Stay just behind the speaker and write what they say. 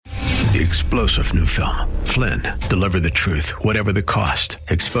The explosive new film, Flynn, deliver the truth, whatever the cost,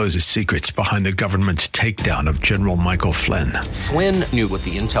 exposes secrets behind the government's takedown of General Michael Flynn. Flynn knew what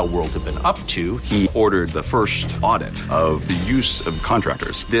the intel world had been up to. He ordered the first audit of the use of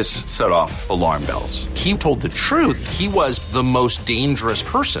contractors. This set off alarm bells. He told the truth. He was the most dangerous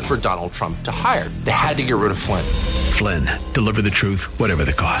person for Donald Trump to hire. They had to get rid of Flynn. Flynn, deliver the truth, whatever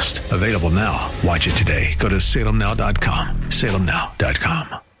the cost. Available now. Watch it today. Go to salemnow.com.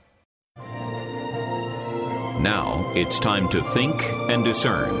 salemnow.com. Now it's time to think and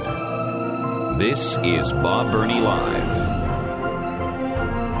discern. This is Bob Burney Live.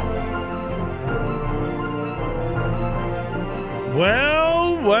 Well.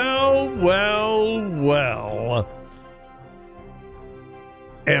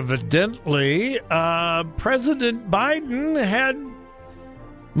 Evidently, President Biden had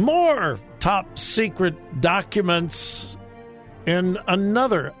more top secret documents in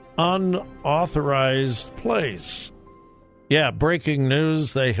another unauthorized place. Yeah, breaking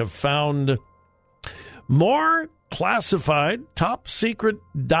news. They have found more classified top secret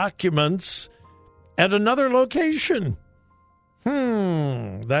documents at another location.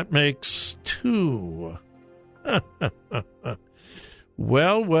 That makes two.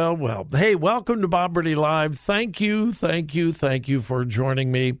 Well. Hey, welcome to Bob Burney Live. Thank you for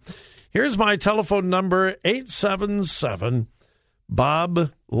joining me. Here's my telephone number,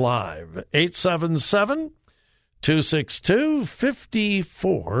 877-BOB-LIVE,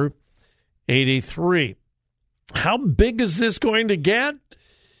 877-262-5483. How big is this going to get?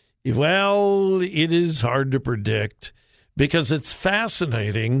 Well, it is hard to predict because it's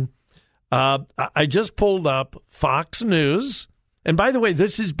fascinating. I just pulled up Fox News. And by the way,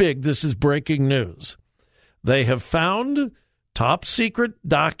 this is big. This is breaking news. They have found top secret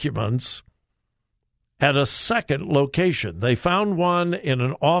documents at a second location. They found one in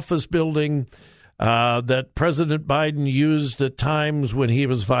an office building that President Biden used at times when he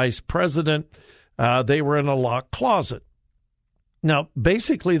was vice president. They were in a locked closet. Now,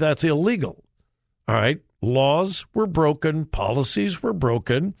 basically, that's illegal. All right. Laws were broken. Policies were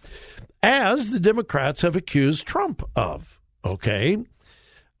broken, as the Democrats have accused Trump of. Okay.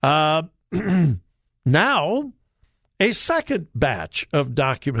 Now, a second batch of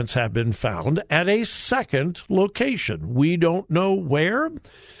documents have been found at a second location. We don't know where.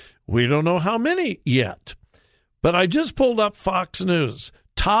 We don't know how many yet. But I just pulled up Fox News.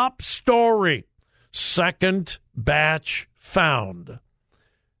 Top story. Second batch found.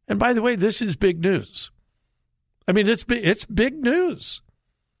 And by the way, this is big news. I mean, it's big news.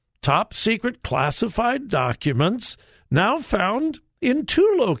 Top secret classified documents now found in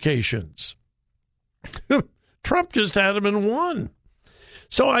two locations. Trump just had them in one.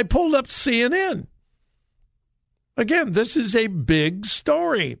 So I pulled up CNN. Again, this is a big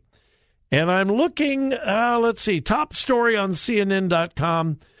story. And I'm looking, let's see, top story on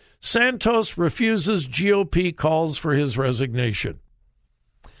CNN.com. Santos refuses GOP calls for his resignation.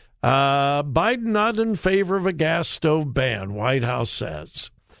 Biden not in favor of a gas stove ban, White House says.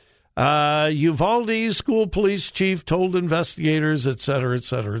 Uvalde school police chief told investigators, et cetera, et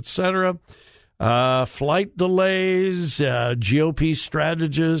cetera, et cetera. Flight delays, GOP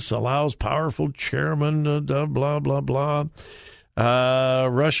strategist allows powerful chairman, blah, blah, blah.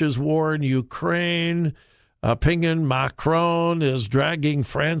 Russia's war in Ukraine. Opinion Macron is dragging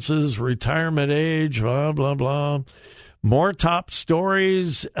France's retirement age, blah, blah, blah. More top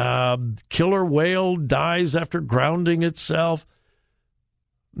stories. Killer whale dies after grounding itself.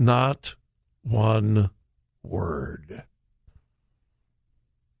 Not one word.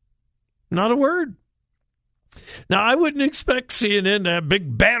 Not a word. Now, I wouldn't expect CNN to have a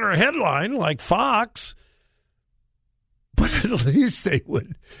big banner headline like Fox, but at least they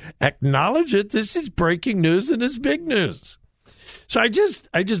would acknowledge it. This is breaking news and it's big news. So I just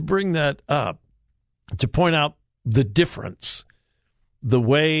bring that up to point out the difference, the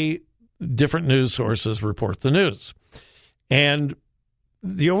way different news sources report the news. And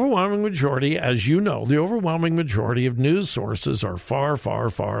the overwhelming majority, as you know, the overwhelming majority of news sources are far,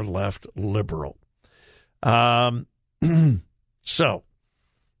 far, far left liberal. So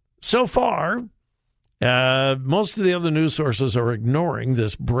far, most of the other news sources are ignoring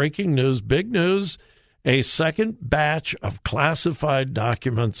this breaking news, big news. A second batch of classified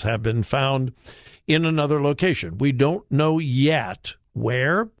documents have been found in another location. We don't know yet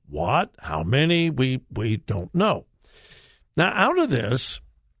where, what, how many. We don't know. Now, out of this,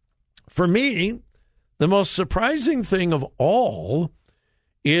 for me, the most surprising thing of all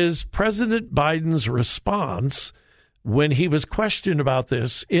is President Biden's response when he was questioned about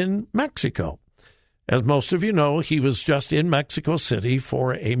this in Mexico. As most of you know, he was just in Mexico City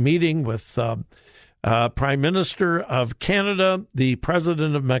for a meeting with Prime Minister of Canada, the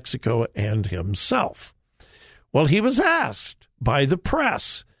President of Mexico, and himself. Well, he was asked by the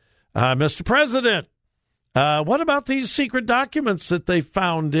press, Mr. President, what about these secret documents that they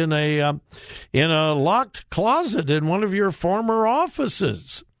found in a locked closet in one of your former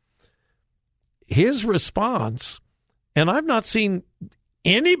offices? His response, and I've not seen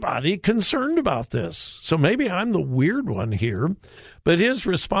anybody concerned about this, so maybe I'm the weird one here, but his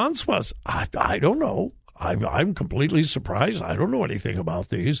response was, I don't know. I'm completely surprised. I don't know anything about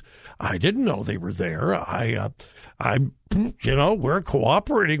these. I didn't know they were there. We're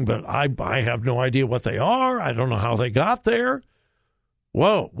cooperating, but I have no idea what they are. I don't know how they got there.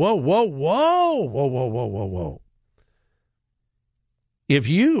 Whoa. If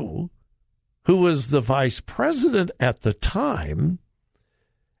you, who was the vice president at the time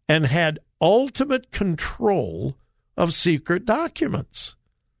and had ultimate control of secret documents,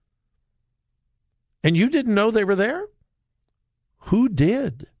 and you didn't know they were there, who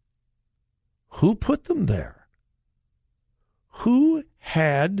did? Who put them there? Who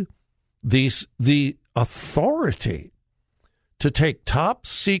had the authority to take top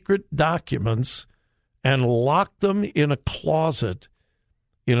secret documents and lock them in a closet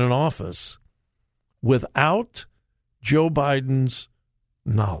in an office without Joe Biden's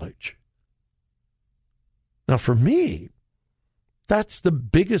knowledge? Now, for me, that's the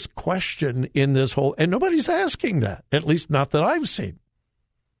biggest question in this whole, and nobody's asking that, at least not that I've seen.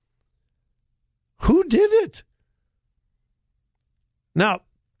 Who did it? Now,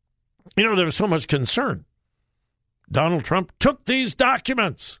 there was so much concern. Donald Trump took these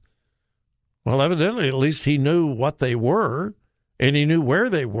documents. Well, evidently, at least he knew what they were, and he knew where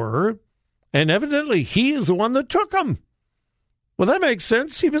they were, and evidently he is the one that took them. Well, that makes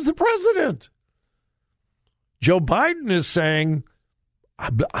sense. He was the president. Joe Biden is saying, I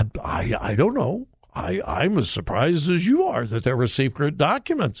don't know. I'm as surprised as you are that there were secret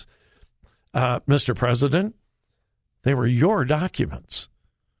documents. Mr. President, they were your documents.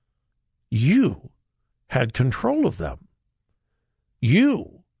 You had control of them.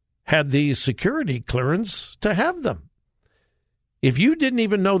 You had the security clearance to have them. If you didn't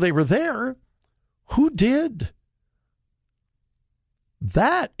even know they were there, who did?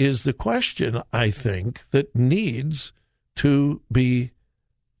 That is the question, I think, that needs to be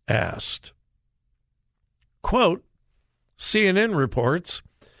asked. Quote, CNN reports,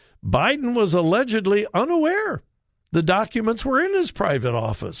 Biden was allegedly unaware the documents were in his private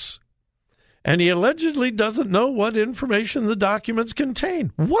office, and he allegedly doesn't know what information the documents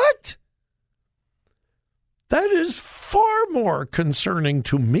contain. What? That is far more concerning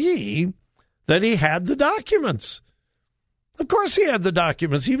to me that he had the documents. Of course he had the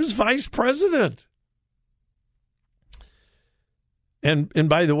documents. He was vice president. And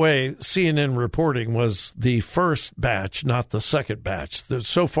by the way, CNN reporting was the first batch, not the second batch.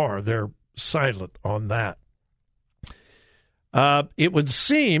 So far, they're silent on that. It would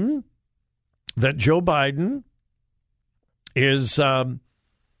seem that Joe Biden is not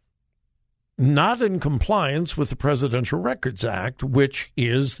in compliance with the Presidential Records Act, which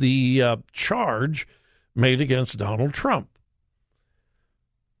is the charge made against Donald Trump.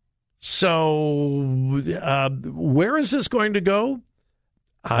 So where is this going to go?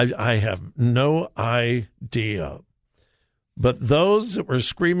 I have no idea. But those that were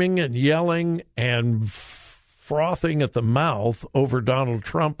screaming and yelling and frothing at the mouth over Donald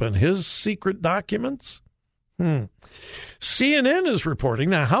Trump and his secret documents, CNN is reporting,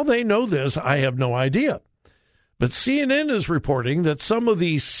 now how they know this, I have no idea. But CNN is reporting that some of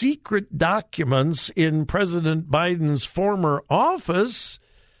the secret documents in President Biden's former office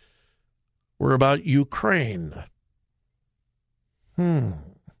were about Ukraine.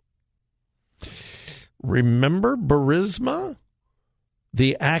 Remember Burisma?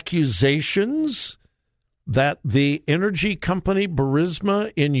 The accusations that the energy company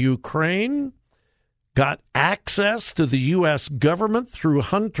Burisma in Ukraine got access to the U.S. government through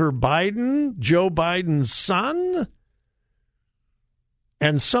Hunter Biden, Joe Biden's son,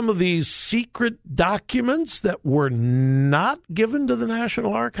 and some of these secret documents that were not given to the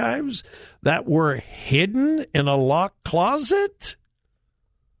National Archives, that were hidden in a locked closet,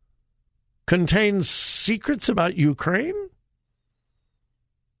 contains secrets about Ukraine?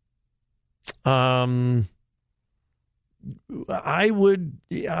 I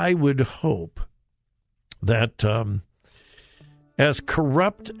would hope that as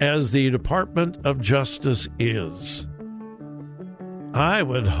corrupt as the Department of Justice is, I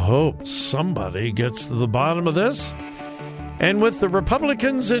would hope somebody gets to the bottom of this And with the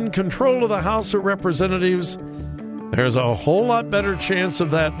Republicans in control of the House of Representatives, there's a whole lot better chance of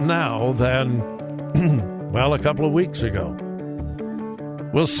that now than, well, a couple of weeks ago.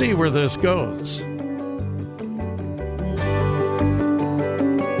 We'll see where this goes.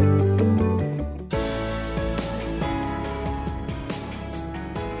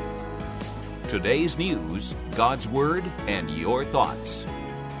 Today's news, God's Word, and your thoughts.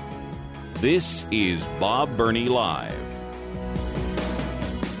 This is Bob Burney Live.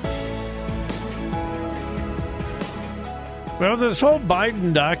 Well, this whole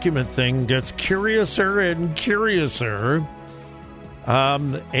Biden document thing gets curiouser and curiouser.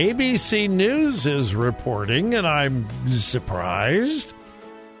 ABC News is reporting, and I'm surprised.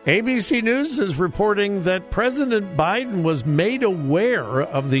 ABC News is reporting that President Biden was made aware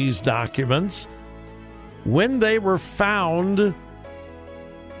of these documents when they were found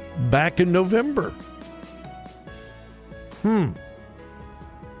back in November.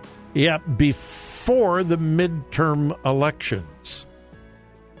 Yeah, before the midterm elections.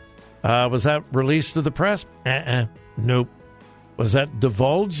 Was that released to the press? Nope. Was that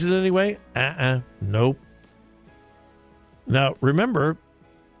divulged in any way? Nope. Now, remember,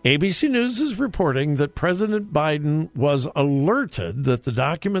 ABC News is reporting that President Biden was alerted that the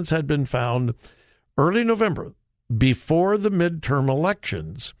documents had been found early November, before the midterm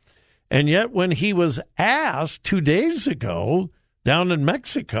elections. And yet when he was asked 2 days ago down in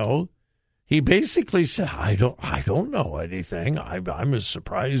Mexico, he basically said, I don't know anything. I'm as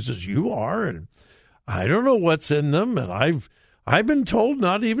surprised as you are, and I don't know what's in them, and I've been told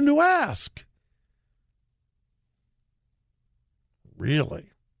not even to ask. Really?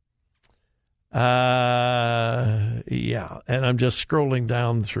 Yeah, and I'm just scrolling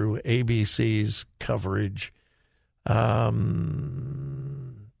down through ABC's coverage.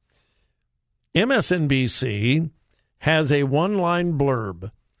 MSNBC has a one-line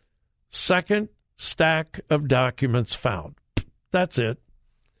blurb. Second stack of documents found. That's it.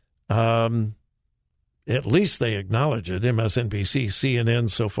 At least they acknowledge it. MSNBC, CNN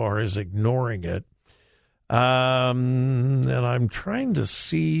so far is ignoring it. And I'm trying to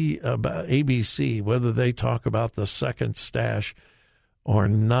see about ABC, whether they talk about the second stash or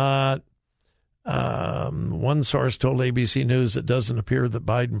not. One source told ABC News it doesn't appear that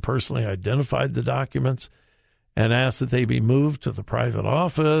Biden personally identified the documents and asked that they be moved to the private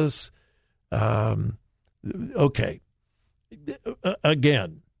office. Okay.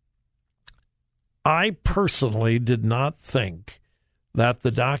 Again, I personally did not think that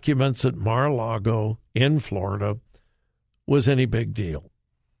the documents at Mar-a-Lago in Florida was any big deal.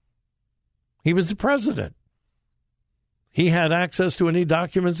 He was the president. He had access to any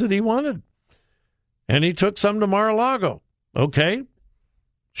documents that he wanted. And he took some to Mar-a-Lago. Okay.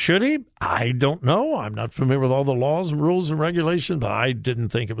 Should he? I don't know. I'm not familiar with all the laws and rules and regulations, but I didn't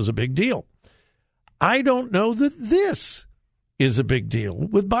think it was a big deal. I don't know that this is a big deal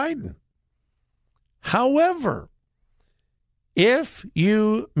with Biden. However, if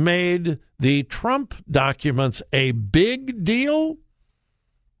you made the Trump documents a big deal,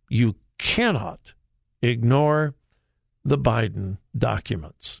 you cannot ignore the Biden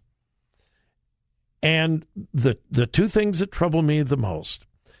documents. And the two things that trouble me the most,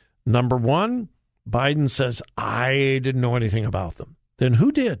 number one, Biden says, I didn't know anything about them. Then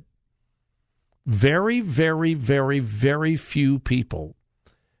who did? Very, very, very, very few people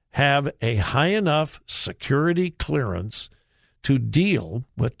have a high enough security clearance to deal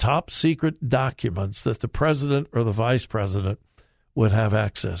with top secret documents that the president or the vice president would have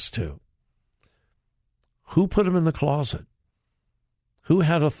access to. Who put them in the closet? Who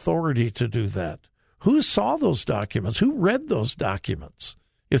had authority to do that? Who saw those documents? Who read those documents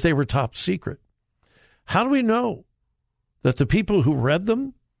if they were top secret? How do we know that the people who read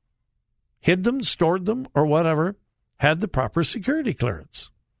them, hid them, stored them, or whatever, had the proper security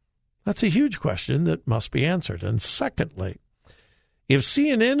clearance? That's a huge question that must be answered. And secondly, if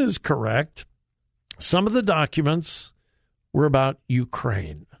CNN is correct, some of the documents were about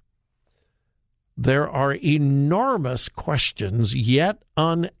Ukraine. There are enormous questions yet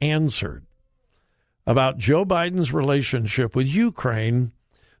unanswered about Joe Biden's relationship with Ukraine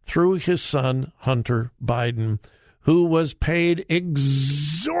through his son, Hunter Biden, who was paid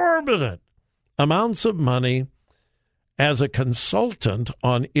exorbitant amounts of money as a consultant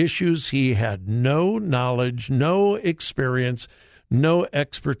on issues he had no knowledge, no experience, no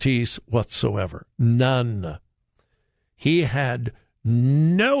expertise whatsoever. None. He had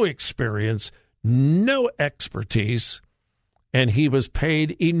no experience, no expertise, and he was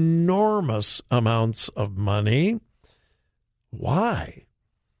paid enormous amounts of money. Why?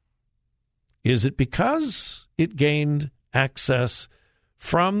 Is it because it gained access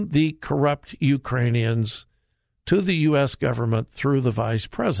from the corrupt Ukrainians to the U.S. government through the vice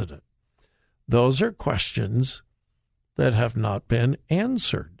president? Those are questions that have not been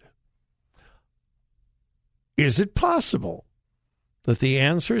answered. Is it possible that the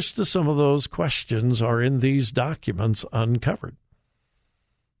answers to some of those questions are in these documents uncovered?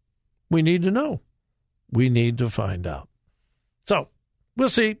 We need to know. We need to find out. So, we'll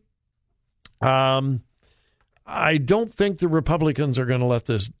see. I don't think the Republicans are going to let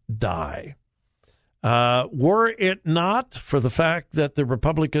this die. Were it not for the fact that the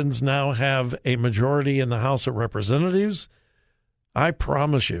Republicans now have a majority in the House of Representatives, I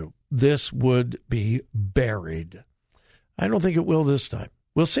promise you, this would be buried. I don't think it will this time.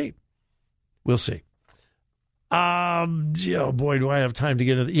 We'll see. We'll see. Oh boy, do I have time to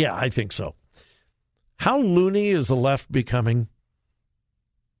get into Yeah, I think so. How loony is the left becoming?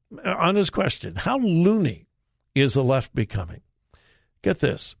 Honest question. How loony is the left becoming? Get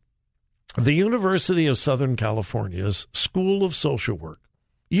this. The University of Southern California's School of Social Work,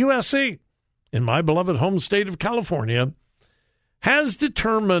 USC, in my beloved home state of California, has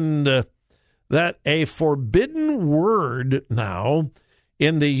determined that a forbidden word now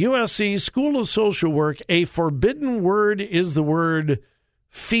in the USC School of Social Work, a forbidden word is the word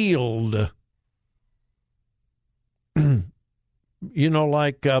field.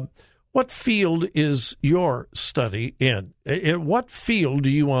 What field is your study in? In what field do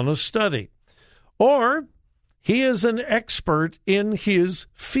you want to study? Or he is an expert in his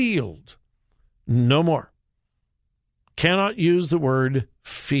field. No more. Cannot use the word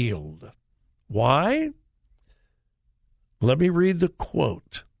field. Why? Let me read the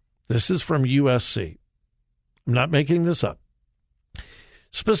quote. This is from USC. I'm not making this up.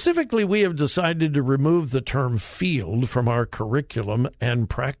 Specifically, we have decided to remove the term field from our curriculum and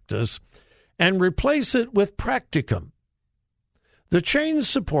practice and replace it with practicum. The change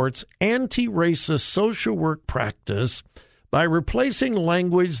supports anti-racist social work practice by replacing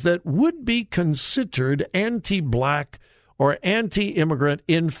language that would be considered anti-black or anti-immigrant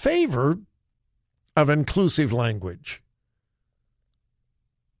in favor of inclusive language.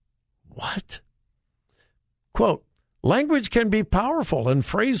 What? Quote, language can be powerful, and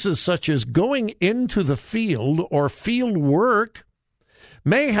phrases such as going into the field or field work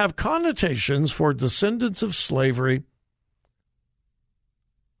may have connotations for descendants of slavery.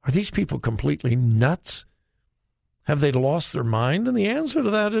 Are these people completely nuts? Have they lost their mind? And the answer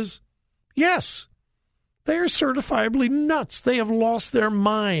to that is yes. They are certifiably nuts. They have lost their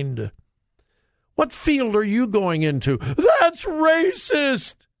mind. What field are you going into? That's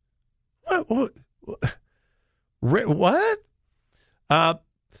racist. What?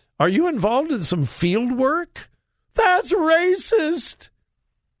 Are you involved in some field work? That's racist.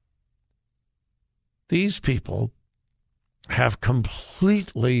 These people have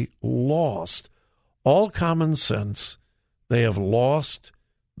completely lost all common sense. They have lost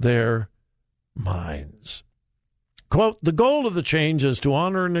their minds. Quote, the goal of the change is to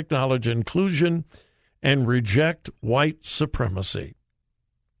honor and acknowledge inclusion and reject white supremacy.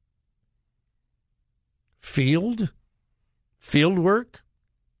 Field work?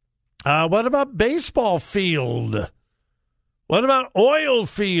 What about baseball field? What about oil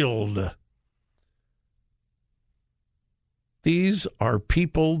field? These are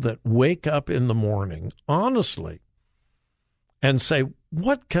people that wake up in the morning, honestly, and say,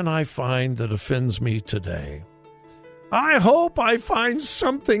 what can I find that offends me today? I hope I find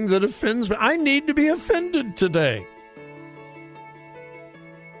something that offends me. I need to be offended today.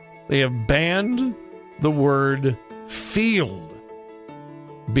 They have banned the word field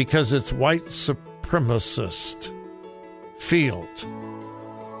because it's white supremacist. Field.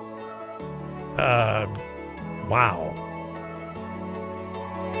 Wow.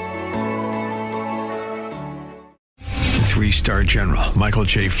 Three-star General Michael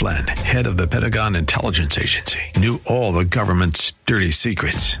J. Flynn, head of the Pentagon Intelligence Agency, knew all the government's dirty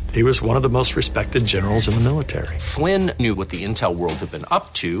secrets. He was one of the most respected generals in the military. Flynn knew what the intel world had been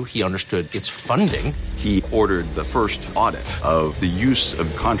up to. He understood its funding. He ordered the first audit of the use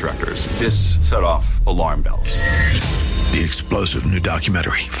of contractors. This set off alarm bells. The explosive new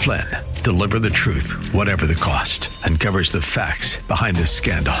documentary, Flynn, Deliver the Truth, Whatever the Cost, uncovers the facts behind this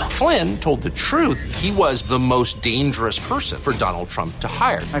scandal. Flynn told the truth. He was the most dangerous person for Donald Trump to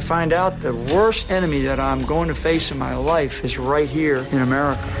hire. I find out the worst enemy that I'm going to face in my life is right here in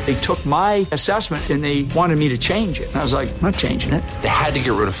America. They took my assessment and they wanted me to change it. And I was like, I'm not changing it. They had to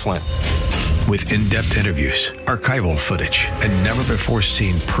get rid of Flynn. With in-depth interviews, archival footage, and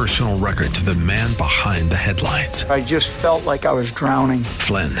never-before-seen personal records of the man behind the headlines. I just felt like I was drowning.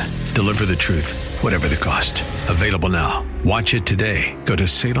 Flynn, deliver the truth, whatever the cost. Available now. Watch it today. Go to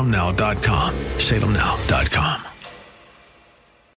salemnow.com. salemnow.com.